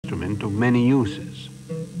instrument of many uses.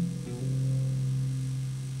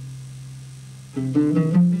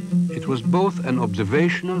 It was both an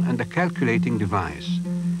observational and a calculating device.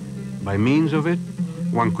 By means of it,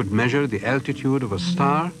 one could measure the altitude of a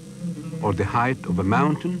star, or the height of a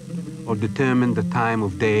mountain, or determine the time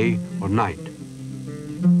of day or night.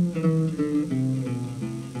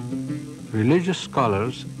 Religious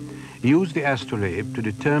scholars used the astrolabe to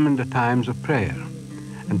determine the times of prayer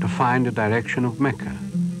and to find the direction of Mecca.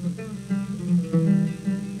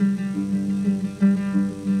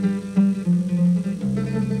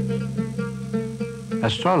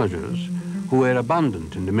 Astrologers, who were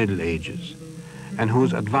abundant in the Middle Ages and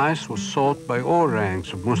whose advice was sought by all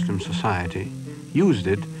ranks of Muslim society, used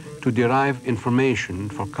it to derive information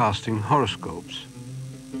for casting horoscopes.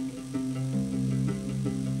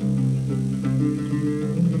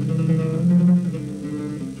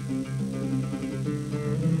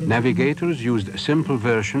 Navigators used a simple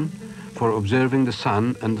version for observing the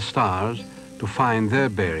sun and the stars to find their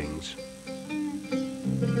bearings.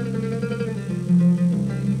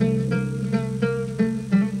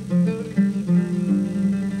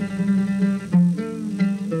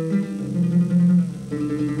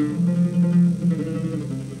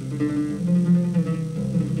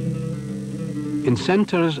 In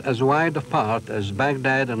centers as wide apart as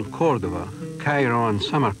Baghdad and Cordoba, Cairo and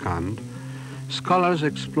Samarkand, scholars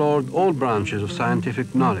explored all branches of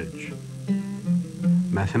scientific knowledge.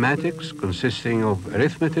 Mathematics, consisting of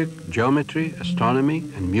arithmetic, geometry, astronomy,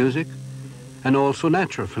 and music, and also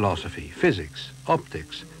natural philosophy, physics,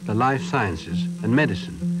 optics, the life sciences, and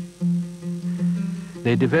medicine.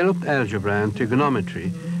 They developed algebra and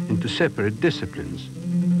trigonometry into separate disciplines.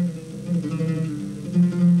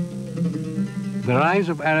 The rise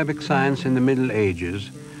of Arabic science in the Middle Ages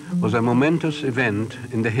was a momentous event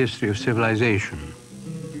in the history of civilization.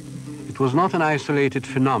 It was not an isolated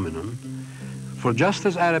phenomenon, for just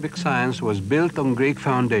as Arabic science was built on Greek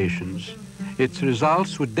foundations, its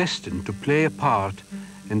results were destined to play a part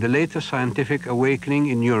in the later scientific awakening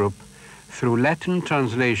in Europe through Latin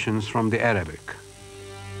translations from the Arabic.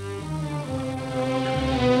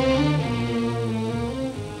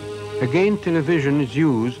 Again, television is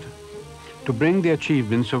used to bring the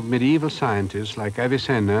achievements of medieval scientists like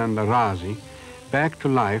Avicenna and Razi back to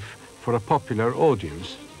life for a popular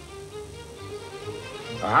audience.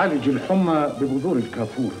 عالج الحمى ببذور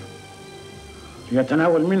الكافور.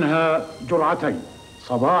 يتناول منها جرعتين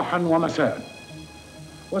صباحا ومساء،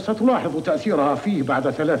 وستلاحظ تأثيرها فيه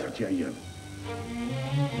بعد 3 أيام.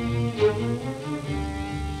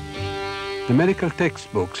 The medical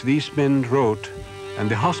textbooks these men wrote and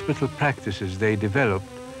the hospital practices they developed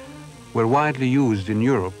were widely used in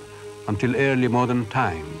Europe until early modern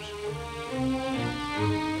times.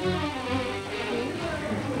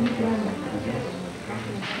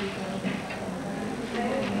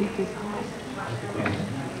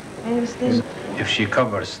 If she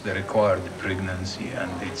covers the required pregnancy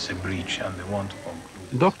and it's a breach and they want to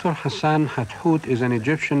conclude. Dr. Hassan Hathout is an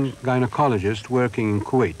Egyptian gynecologist working in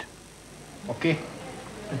Kuwait. Okay.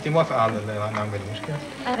 انت موافقه على نعمل مشكله؟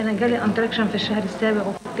 انا جالي انتراكشن في الشهر السابع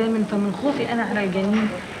والثامن، فمن خوفي انا على الجنين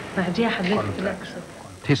بعديها حضرتك الاكثر.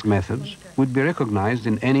 His methods would be recognized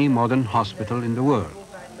in any modern hospital in the world.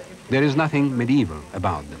 There is nothing medieval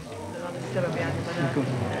about them.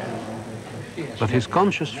 But his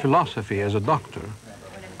conscious philosophy as a doctor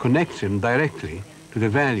connects him directly to the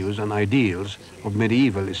values and ideals of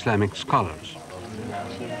medieval Islamic scholars.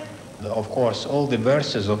 Of course, all the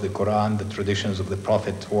verses of the Quran, the traditions of the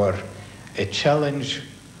Prophet, were a challenge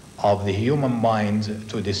of the human mind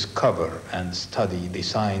to discover and study the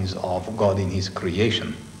signs of God in his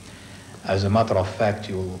creation. As a matter of fact,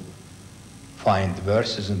 you'll find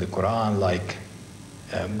verses in the Quran like,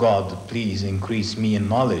 God, please increase me in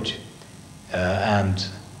knowledge, and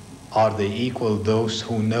are they equal those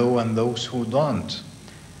who know and those who don't?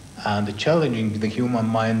 And challenging the human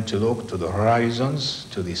mind to look to the horizons,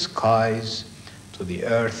 to the skies, to the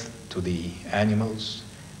earth, to the animals,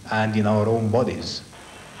 and in our own bodies.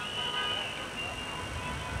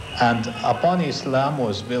 And upon Islam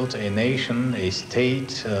was built a nation, a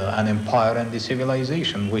state, an empire, and a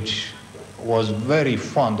civilization which was very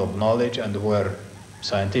fond of knowledge and where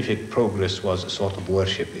scientific progress was a sort of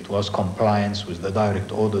worship. It was compliance with the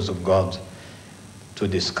direct orders of God to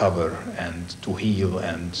discover and to heal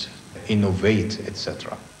and innovate,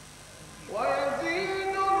 etc.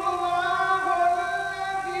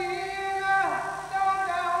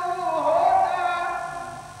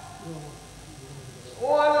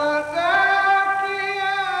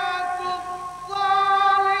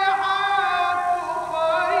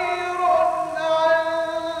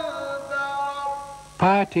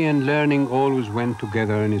 Piety Piety and learning always went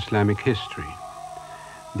together in Islamic history.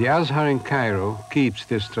 The Azhar in Cairo keeps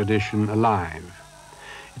this tradition alive.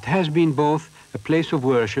 It has been both a place of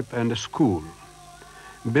worship and a school.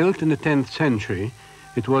 Built in the 10th century,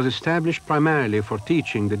 it was established primarily for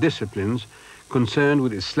teaching the disciplines concerned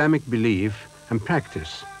with Islamic belief and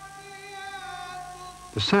practice.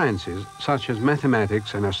 The sciences, such as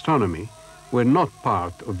mathematics and astronomy, were not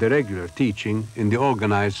part of the regular teaching in the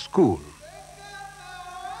organized school.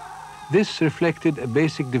 This reflected a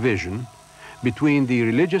basic division between the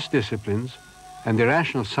religious disciplines and the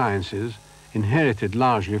rational sciences inherited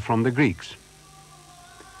largely from the Greeks.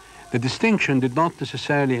 The distinction did not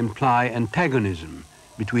necessarily imply antagonism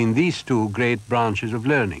between these two great branches of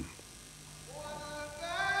learning.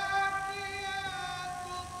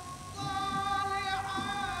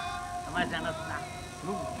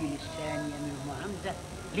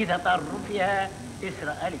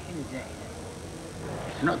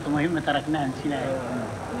 نقطة مهمة تركناها نسيناها.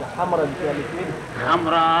 حمراء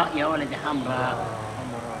حمراء يا ولدي حمراء.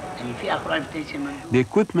 يعني في أقرب تيسن. The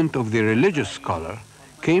equipment of the religious scholar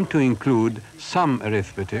came to include some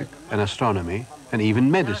arithmetic and astronomy and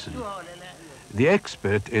even medicine. The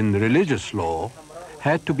expert in religious law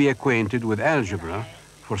had to be acquainted with algebra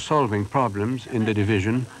for solving problems in the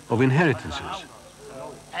division of inheritances.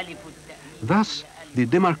 Thus, the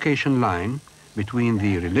demarcation line between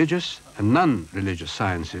the religious and non-religious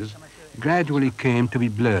sciences gradually came to be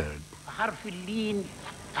blurred. حرف اللين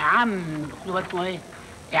عام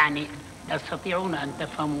يعني يستطيعون أن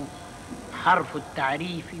تفهموا حرف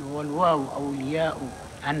التعريف هو الواو أو الياء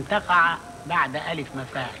أن تقع بعد ألف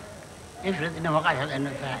مفاعل. افرض إنه وقعت هذا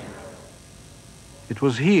المفاعل. It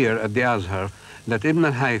was here at the Azhar that Ibn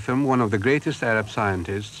al-Haytham, one of the greatest Arab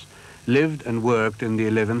scientists, lived and worked in the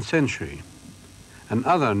 11th century. And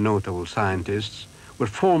other notable scientists were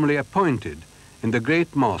formally appointed in the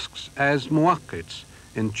great mosques as muwaqqits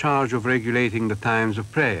in charge of regulating the times of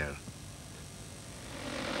prayer.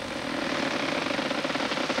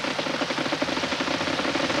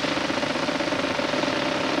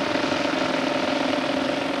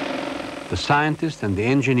 The scientist and the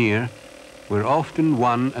engineer were often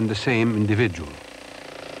one and the same individual.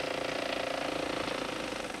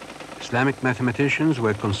 Islamic mathematicians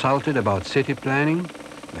were consulted about city planning,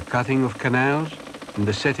 the cutting of canals, and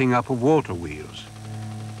the setting up of water wheels.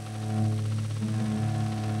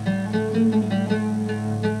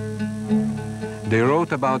 They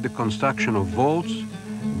wrote about the construction of vaults,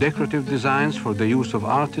 decorative designs for the use of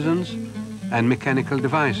artisans, and mechanical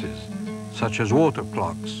devices, such as water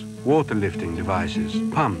clocks, water lifting devices,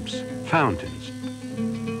 pumps, fountains.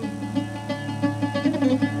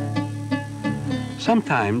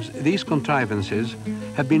 Sometimes these contrivances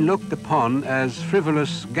have been looked upon as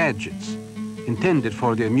frivolous gadgets intended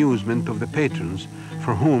for the amusement of the patrons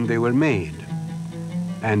for whom they were made.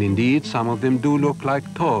 And indeed, some of them do look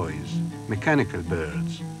like toys, mechanical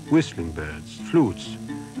birds, whistling birds, flutes,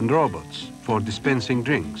 and robots for dispensing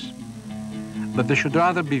drinks. But they should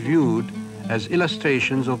rather be viewed as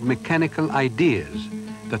illustrations of mechanical ideas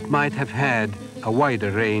that might have had a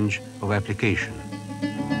wider range of application.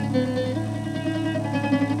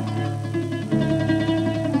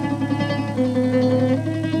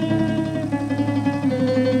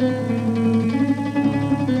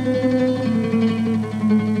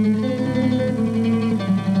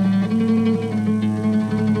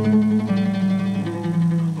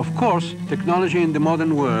 Of course, technology in the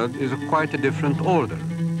modern world is of quite a different order.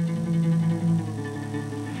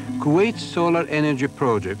 Kuwait's solar energy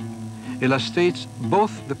project illustrates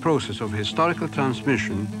both the process of historical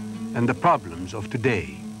transmission and the problems of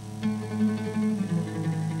today.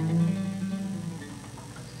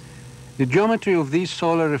 The geometry of these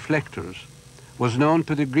solar reflectors was known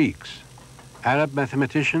to the Greeks. Arab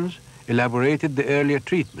mathematicians elaborated the earlier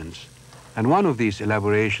treatments, and one of these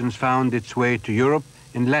elaborations found its way to Europe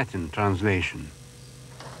in Latin translation.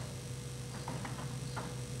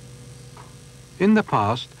 In the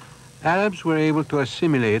past, Arabs were able to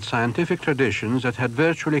assimilate scientific traditions that had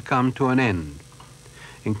virtually come to an end.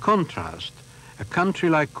 In contrast, a country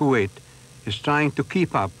like Kuwait is trying to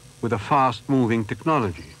keep up with a fast-moving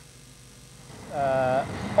technology.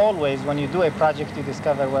 Always, when you do a project, you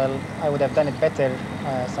discover, well, I would have done it better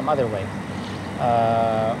some other way.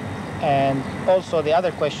 And also the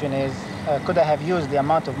other question is, could I have used the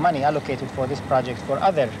amount of money allocated for this project for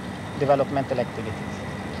other developmental activities?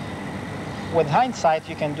 With hindsight,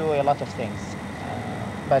 you can do a lot of things,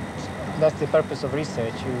 but that's the purpose of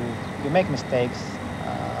research. You make mistakes.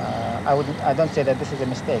 I don't say that this is a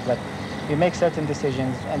mistake, but you make certain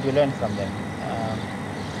decisions and you learn from them.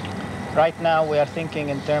 Right now, we are thinking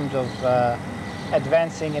in terms of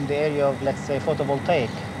advancing in the area of, let's say, photovoltaic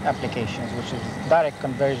applications, which is direct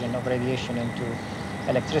conversion of radiation into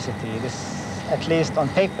electricity. This, at least on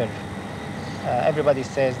paper, everybody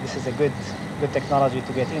says this is a good technology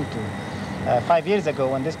to get into. 5 years ago,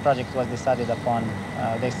 when this project was decided upon,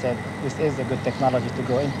 they said this is a good technology to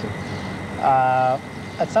go into.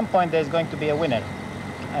 At some point, there's going to be a winner,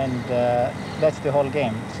 and that's the whole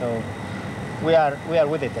game. So we are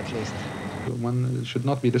with it, at least. One should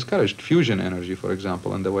not be discouraged. Fusion energy, for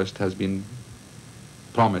example, in the West has been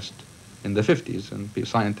promised in the 50s, and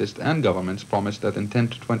scientists and governments promised that in 10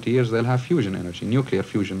 to 20 years they'll have fusion energy, nuclear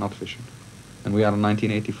fusion, not fission. And we are in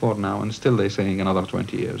 1984 now, and still they're saying another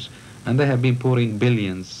 20 years. And they have been pouring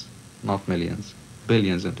billions, not millions,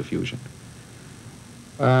 billions into fusion.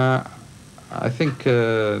 I think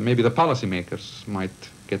maybe the policymakers might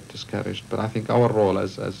get discouraged, but I think our role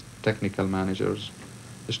as technical managers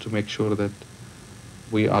is to make sure that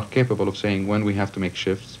we are capable of saying when we have to make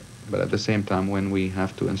shifts, but at the same time when we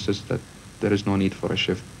have to insist that there is no need for a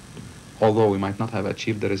shift. Although we might not have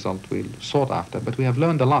achieved the result we sought after, but we have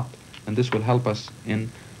learned a lot, and this will help us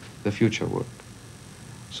in the future work.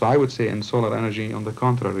 So I would say in solar energy, on the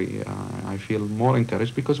contrary, I feel more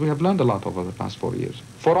encouraged because we have learned a lot over the past 4 years.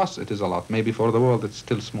 For us, it is a lot. Maybe for the world, it's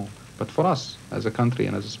still small. But for us, as a country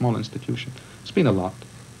and as a small institution, it's been a lot.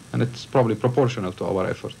 And it's probably proportional to our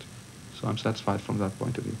effort. So I'm satisfied from that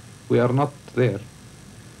point of view. We are not there.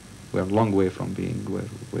 We are a long way from being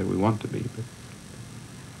where we want to be. But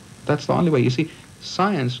that's the only way. You see,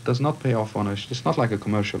 science does not pay off on a... It's not like a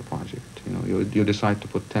commercial project. You know, you decide to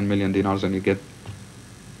put 10 million dinars and you get...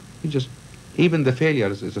 even the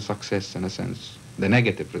failures is a success in a sense. The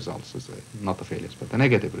negative results, not the failures, but the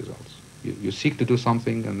negative results. You seek to do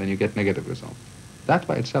something and then you get negative results. That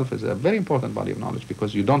by itself is a very important body of knowledge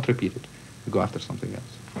because you don't repeat it. You go after something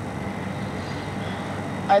else.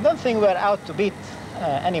 I don't think we're out to beat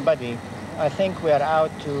anybody. I think we are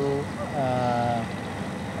out to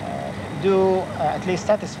at least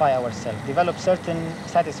satisfy ourselves, develop certain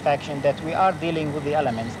satisfaction that we are dealing with the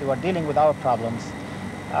elements, we are dealing with our problems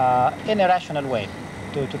in a rational way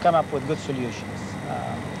to come up with good solutions.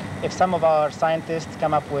 If some of our scientists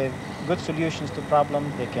come up with good solutions to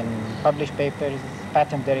problems, they can publish papers,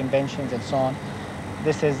 patent their inventions and so on.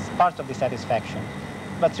 This is part of the satisfaction.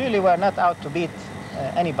 But really we're not out to beat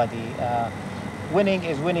anybody. Winning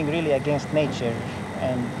is winning really against nature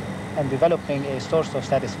and developing a source of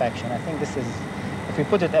satisfaction. I think this is, if we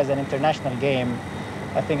put it as an international game,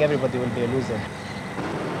 I think everybody will be a loser.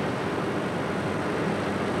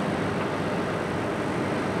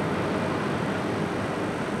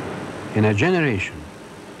 In a generation,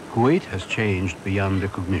 Kuwait has changed beyond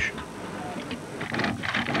recognition.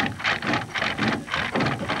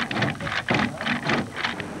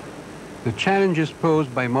 The challenges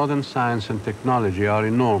posed by modern science and technology are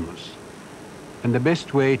enormous, and the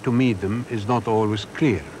best way to meet them is not always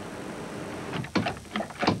clear.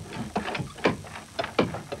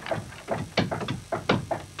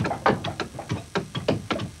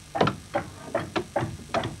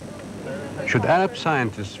 Should Arab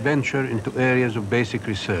scientists venture into areas of basic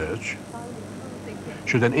research?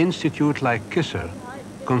 Should an institute like KISR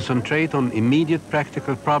concentrate on immediate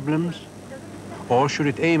practical problems? Or should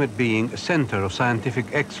it aim at being a center of scientific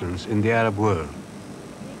excellence in the Arab world?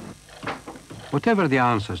 Whatever the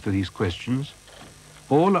answers to these questions,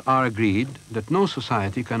 all are agreed that no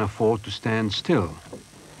society can afford to stand still.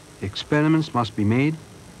 Experiments must be made,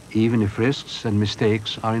 even if risks and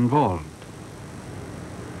mistakes are involved.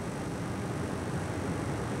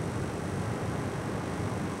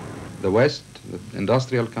 The West, the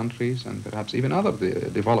industrial countries, and perhaps even other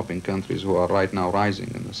developing countries who are right now rising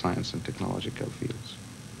in the science and technological fields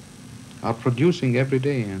are producing every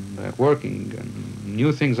day and they're working and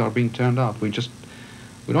new things are being turned out. We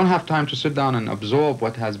don't have time to sit down and absorb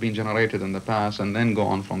what has been generated in the past and then go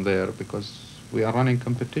on from there because we are running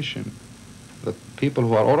competition. The people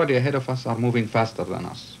who are already ahead of us are moving faster than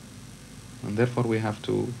us. And therefore we have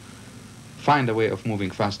to find a way of moving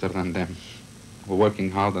faster than them. We're working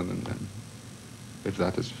harder than them, if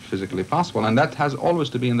that is physically possible. And that has always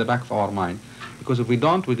to be in the back of our mind. Because if we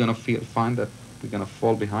don't, we're going to find that we're going to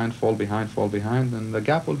fall behind, and the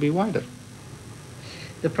gap will be wider.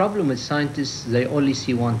 The problem with scientists, they only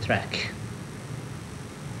see one track.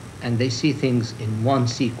 And they see things in one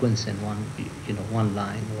sequence and one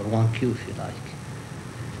line or one cue, if you like.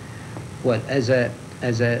 Well, as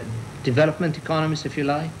a development economist, if you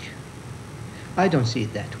like, I don't see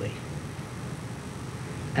it that way.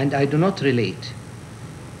 And I do not relate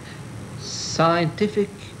scientific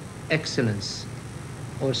excellence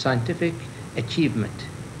or scientific achievement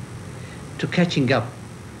to catching up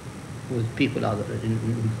with people other,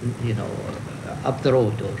 you know, up the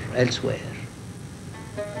road or elsewhere.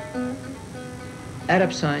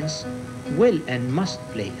 Arab science will and must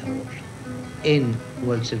play a role in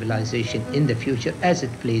world civilization in the future as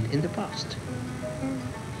it played in the past.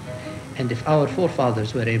 And if our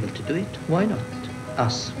forefathers were able to do it, why not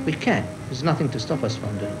us? We can. There's nothing to stop us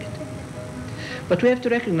from doing it. But we have to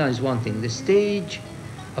recognize one thing, the stage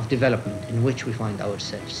of development in which we find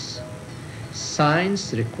ourselves.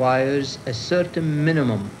 Science requires a certain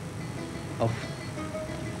minimum of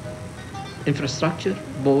infrastructure,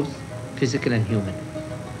 both physical and human.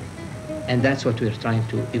 And that's what we're trying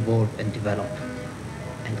to evolve and develop.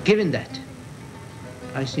 And given that,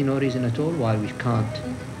 I see no reason at all why we can't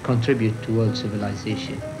contribute to world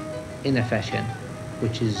civilization in a fashion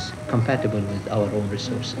which is compatible with our own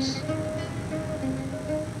resources.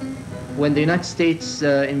 When the United States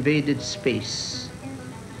invaded space,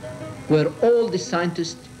 were all the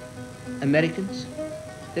scientists Americans?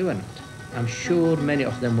 They were not. I'm sure many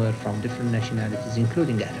of them were from different nationalities,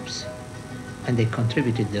 including Arabs. And they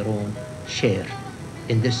contributed their own share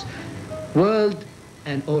in this world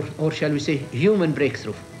and, or shall we say, human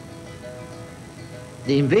breakthrough.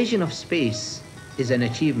 The invasion of space is an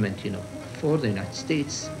achievement, you know, for the United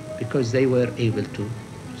States because they were able to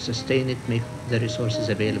sustain it, make the resources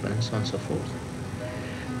available, and so on and so forth.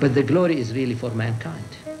 But the glory is really for mankind.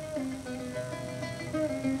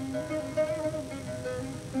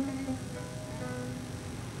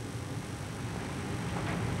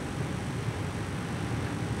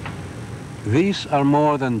 These are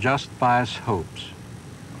more than just pious hopes.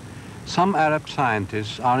 Some Arab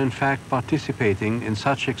scientists are in fact participating in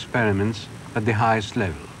such experiments at the highest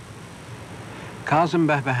level. Kazem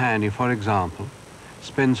Behbahani, for example,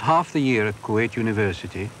 spends half the year at Kuwait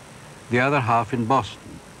University, the other half in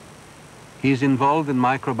Boston. He is involved in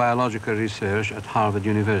microbiological research at Harvard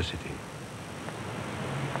University.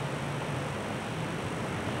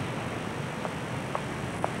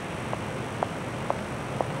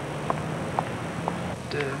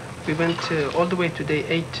 We went all the way to day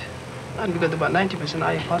 8, and we got about 90%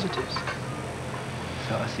 IE positives.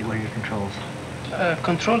 So I see, what are your controls?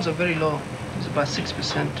 Controls are very low. It's about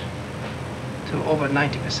 6% to over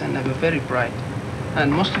 90%. They were very bright.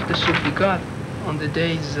 And most of the soup we got on the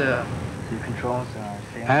days... controls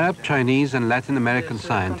Arab, Chinese, and Latin American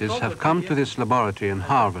scientists have come to this laboratory in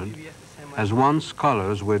Harvard as once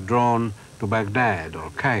scholars were drawn to Baghdad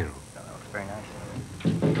or Cairo. That looks very nice.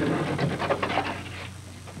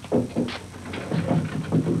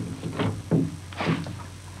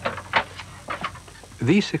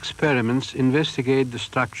 These experiments investigate the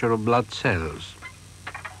structure of blood cells.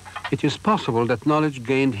 It is possible that knowledge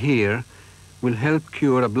gained here will help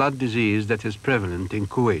cure a blood disease that is prevalent in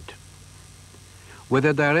Kuwait.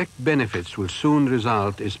 Whether direct benefits will soon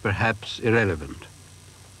result is perhaps irrelevant.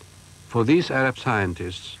 For these Arab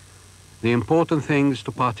scientists, the important thing is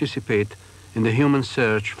to participate in the human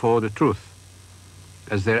search for the truth,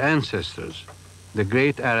 as their ancestors, the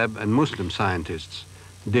great Arab and Muslim scientists,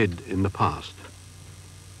 did in the past.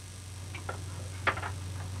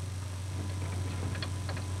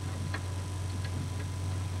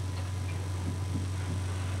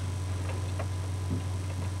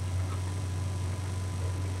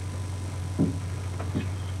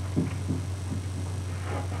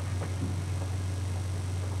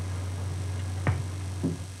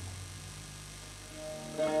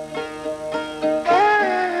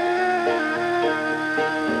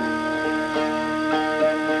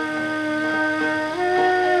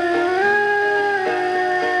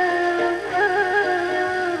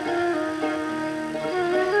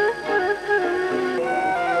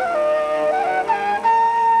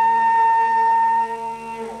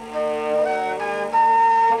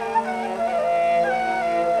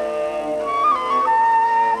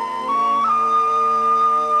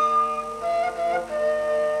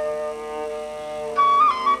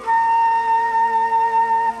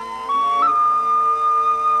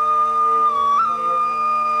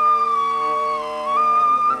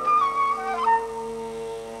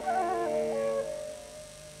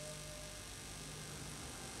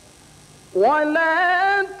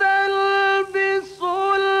 ولا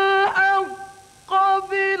تلبسوا الحق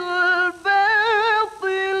بالباطل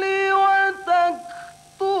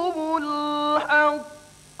وتكتموا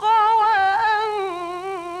الحق وأنتم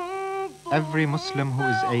Every Muslim who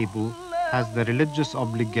is able has the religious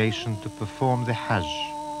obligation to perform the Hajj,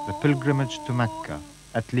 the pilgrimage to Mecca,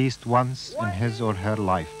 at least once in his or her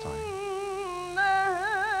lifetime.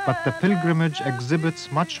 But the pilgrimage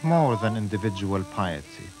exhibits much more than individual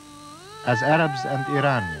piety. As Arabs and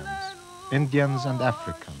Iranians, Indians and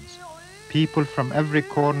Africans, people from every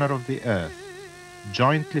corner of the earth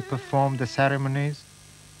jointly perform the ceremonies,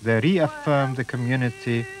 they reaffirm the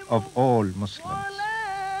community of all Muslims.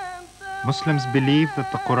 Muslims believe that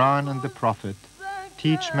the Quran and the Prophet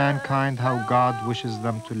teach mankind how God wishes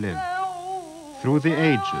them to live. Through the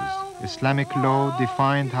ages, Islamic law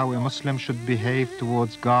defined how a Muslim should behave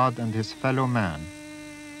towards God and his fellow man.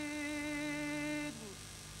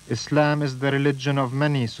 Islam is the religion of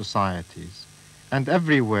many societies, and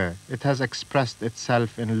everywhere it has expressed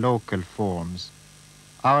itself in local forms.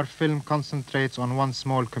 Our film concentrates on one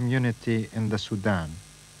small community in the Sudan.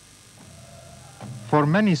 For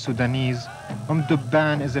many Sudanese,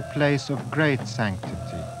 Kuwait is a place of great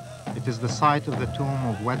sanctity. It is the site of the tomb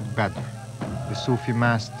of Wed Badr, the Sufi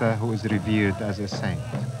master who is revered as a saint.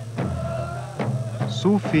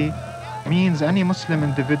 Sufi means any Muslim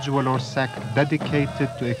individual or sect dedicated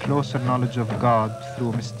to a closer knowledge of God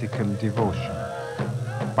through mystical devotion.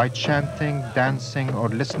 By chanting, dancing, or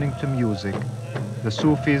listening to music, the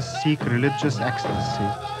Sufis seek religious ecstasy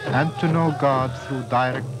and to know God through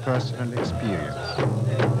direct personal experience.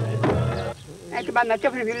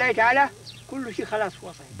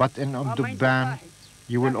 But in Kuwait,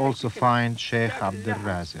 you will also find Sheikh Abdul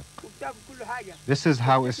Raziq. This is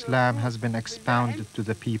how Islam has been expounded to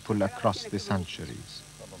the people across the centuries.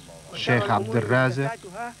 Sheikh Abdul Raziq,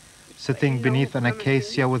 sitting beneath an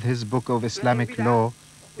acacia with his book of Islamic law,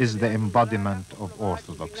 is the embodiment of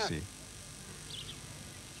orthodoxy.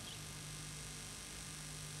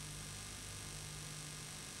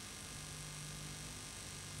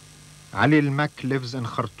 Ali al-Mak lives in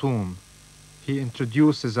Khartoum. He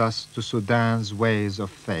introduces us to Sudan's ways of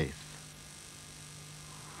faith.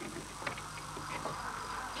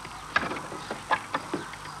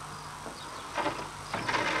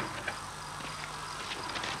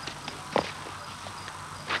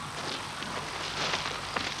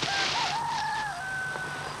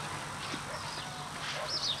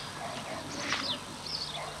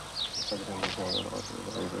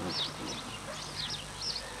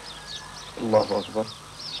 الله أكبر.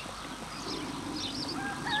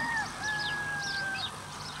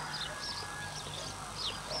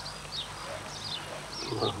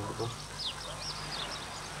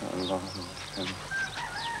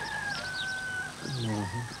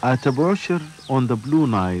 At a brochure on the Blue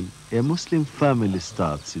Nile, a Muslim family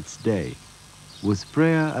starts its day, with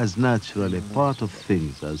prayer as natural a part of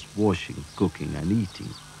things as washing, cooking, and eating.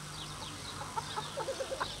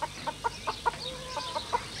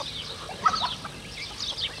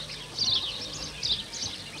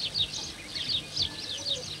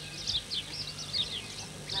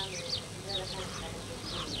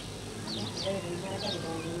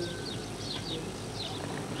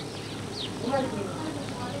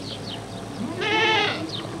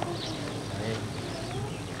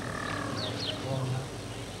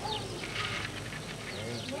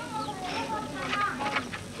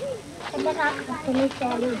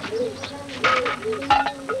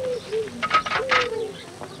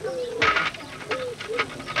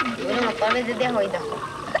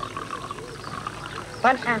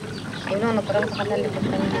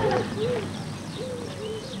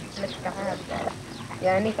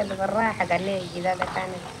 يعني كده بالراحة قال لي إذا ده كان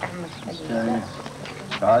تحمل قليل.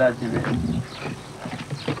 تعالى تبي.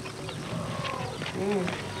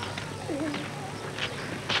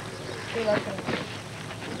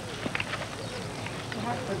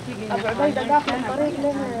 أبو عبيدة داخل الطريق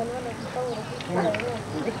لنا الولد مصور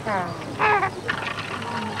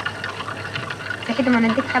كده ما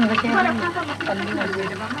نديك حبة شاي.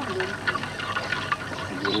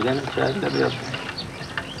 خلينا شاي أبيض.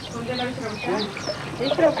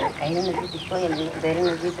 يشرب عايزين نزيد شوية اللي دايرين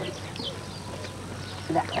نزيد.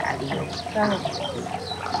 لا تعالي.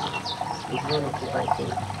 يدونا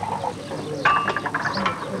كوبايتين.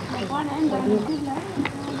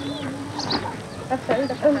 بس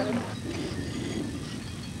عندك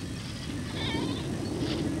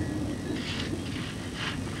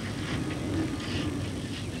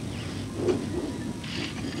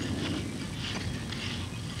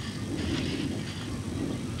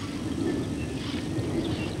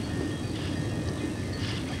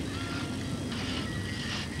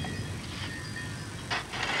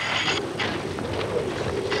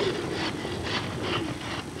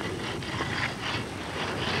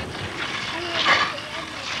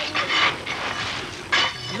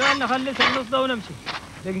نخلص النص ده ونمشي.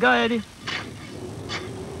 القاية دي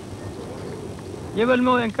جيب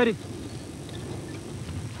المويه انكرب.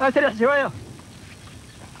 اسرع شويه.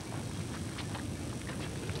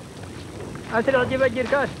 اسرع جيب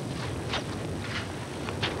الجركان.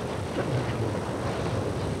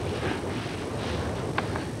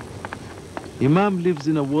 Imam lives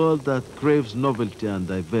in a world that craves novelty and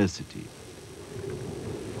diversity.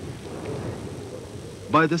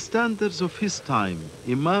 By the standards of his time,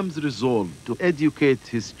 Imam's resolve to educate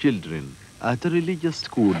his children at a religious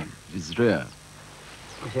school is rare.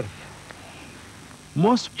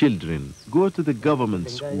 Most children go to the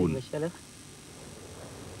government school.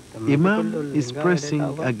 Imam is pressing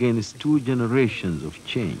against 2 generations of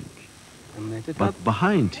change, but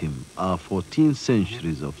behind him are 14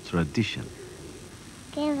 centuries of tradition.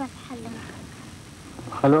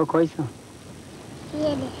 خلوة كويسة.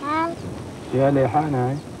 هي لحال. فيها لحان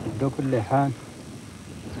هاي، ادوك اللحان.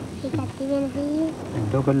 يكتبين فيه.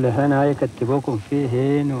 ادوك اللحان هاي يكتبوكم فيه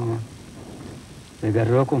هين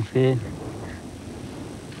ويقروكم فين.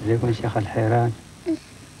 زيكم شيخ الحيران.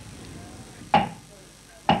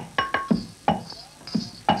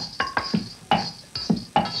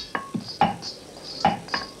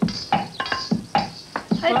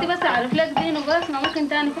 هاي بس أعرف لك دين وبس، ما ممكن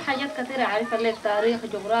تاني في حاجات كثيرة أعرفها لك، تاريخ،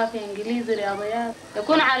 جغرافيا، إنجليزي، رياضيات،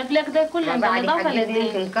 يكون عارف لك ده كله بعد إضافة للدين.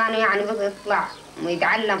 يمكن كانوا يعني بقى يطلع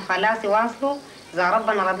ويتعلم خلاص يواصلوا، إذا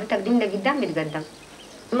ربنا ربي تقدم لقدام بيتقدم.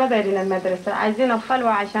 ما دايرين المدرسة، عايزين الخلوة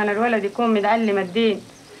عشان الولد يكون متعلم الدين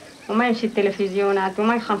وما يمشي التلفزيونات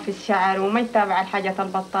وما يخنف الشعر وما يتابع الحاجات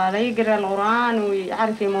البطالة، يقرأ القرآن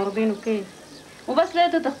ويعرف يمر دينه كيف. وبس ليه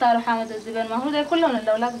تختاروا حامد الزبير؟ ما هو ده كلهم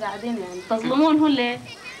الأولاد قاعدين يعني تظلمونهم ليه؟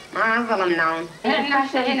 ما ظلمناهم. احنا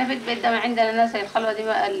هنا في البيت ده عندنا ناس الخلوة دي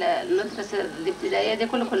بقى المدرسة الابتدائية دي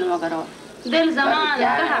كل ما قروها. ديل زمان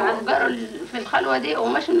قروا في الخلوة دي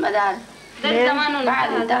ومشوا المدارس. ديل زمان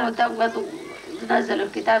بعد انتهوا نزلوا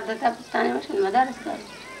الكتاب ده تاب الثاني مشوا المدارس قالوا.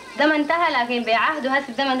 ده ما انتهى، لكن بيعهدوا هسه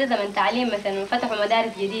الزمن ده زمن تعليم مثلا، وفتحوا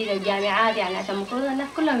مدارس جديده وجامعات يعني عشان المفروض الناس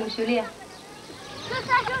كلهم يمشوا ليها.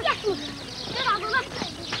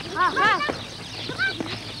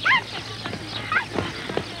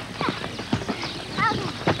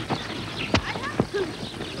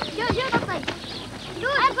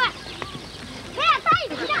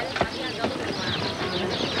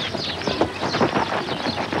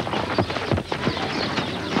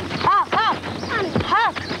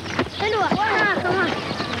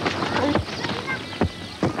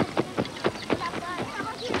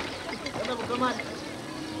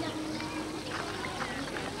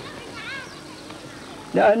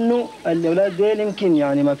 لأنه الأولاد ديل يمكن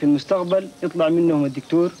يعني ما في المستقبل يطلع منهم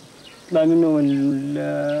الدكتور، يطلع منهم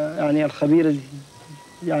يعني الخبير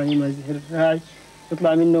يعني مازهر راعي،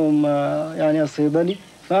 يطلع منهم يعني الصيدلي.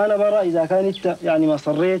 فأنا برى إذا كان أنت يعني ما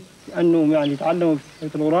صريت أنهم يعني يتعلموا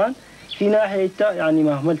في القرآن في ناحية أنت يعني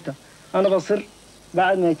ما أهملتها. أنا بصر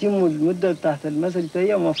بعد ما يتموا المدة تحت المدرسة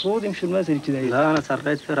الابتدائية المفروض يمشوا المدرسة الابتدائية. لا أنا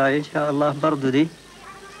صريت في رأيي إن شاء الله برضو دي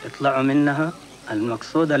يطلعوا منها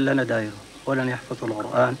المقصود اللي أنا دايره، ولن يحفظوا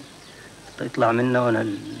القرآن، يطلع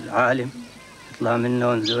منهم العالم، يطلع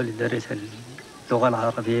منهم زول يدرس اللغة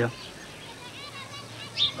العربية.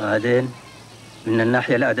 بعدين من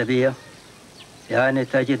الناحية الأدبية يعني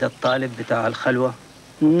تجد الطالب بتاع الخلوة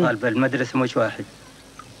طالب المدرسة مش واحد،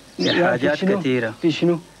 في حاجات كثيرة. في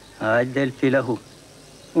شنو؟ هاي في له.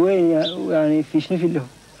 وين يعني في شنو في له؟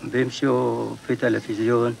 بيمشوا في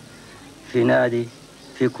تلفزيون، في نادي،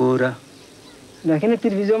 في كورة. لكن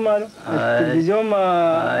التلفزيون ماله؟ التلفزيون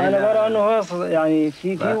ما أنا برى أنه هو يعني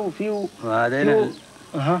فيه وهذين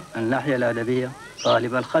الناحية الأدبية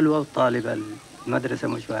طالب الخلوة وطالب المدرسة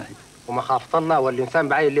مش واحد. ومخافة الله والإنسان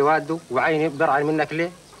بعين اللي واده وعين برعن منك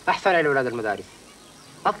ليه أحسن على أولاد المدارس.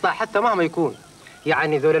 أطلع حتى مهما يكون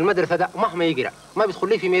يعني ذول المدرسة ده مهما يقرأ ما بيدخل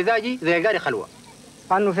لي في مزاجي زي قاري خلوة.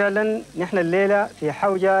 عنه فعلا نحن الليلة في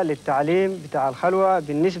حوجة للتعليم بتاع الخلوة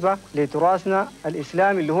بالنسبة لتراثنا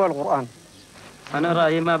الإسلامي اللي هو القرآن. أنا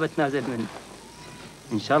رأيي ما بتنازل منه.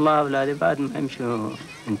 إن شاء الله أولادي بعد ما يمشوا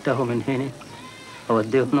انتهوا من هنا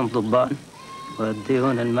أوديهم ضبان،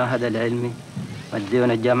 وأوديهم المعهد العلمي،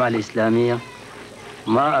 وأوديهم الجامعة الإسلامية،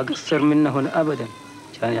 ما أقصر منهم أبدا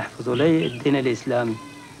عشان يحفظوا لي الدين الإسلامي.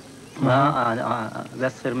 ما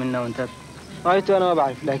أقصر منهم تب. رأيته أنا ما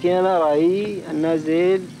بعرف، لكن أنا رأيي الناس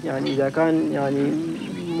زيل يعني إذا كان يعني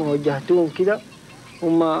موجهتهم كده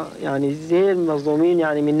هم يعني زي المظلومين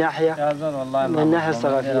يعني من ناحية والله من الناحية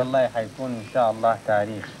الثقافية. والله حيكون إن شاء الله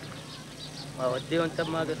تاريخ. أوديهم تب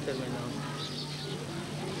ما أقصر منهم.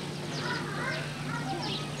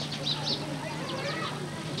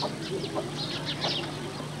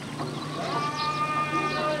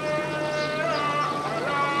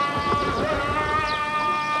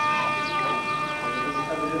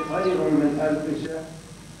 خير من 1000 شهر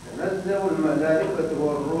تنزل الملائكة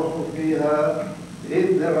والروح فيها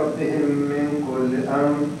بإذن ربهم من كل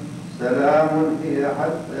أمر سلام هي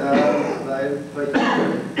حتى مطلع الفجر.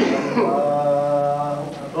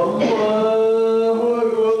 الله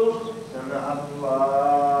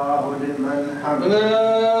الحمد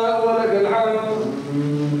ولك الحمد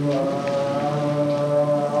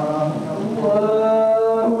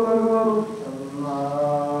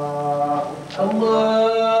الله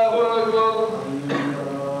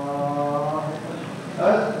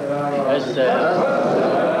أكبر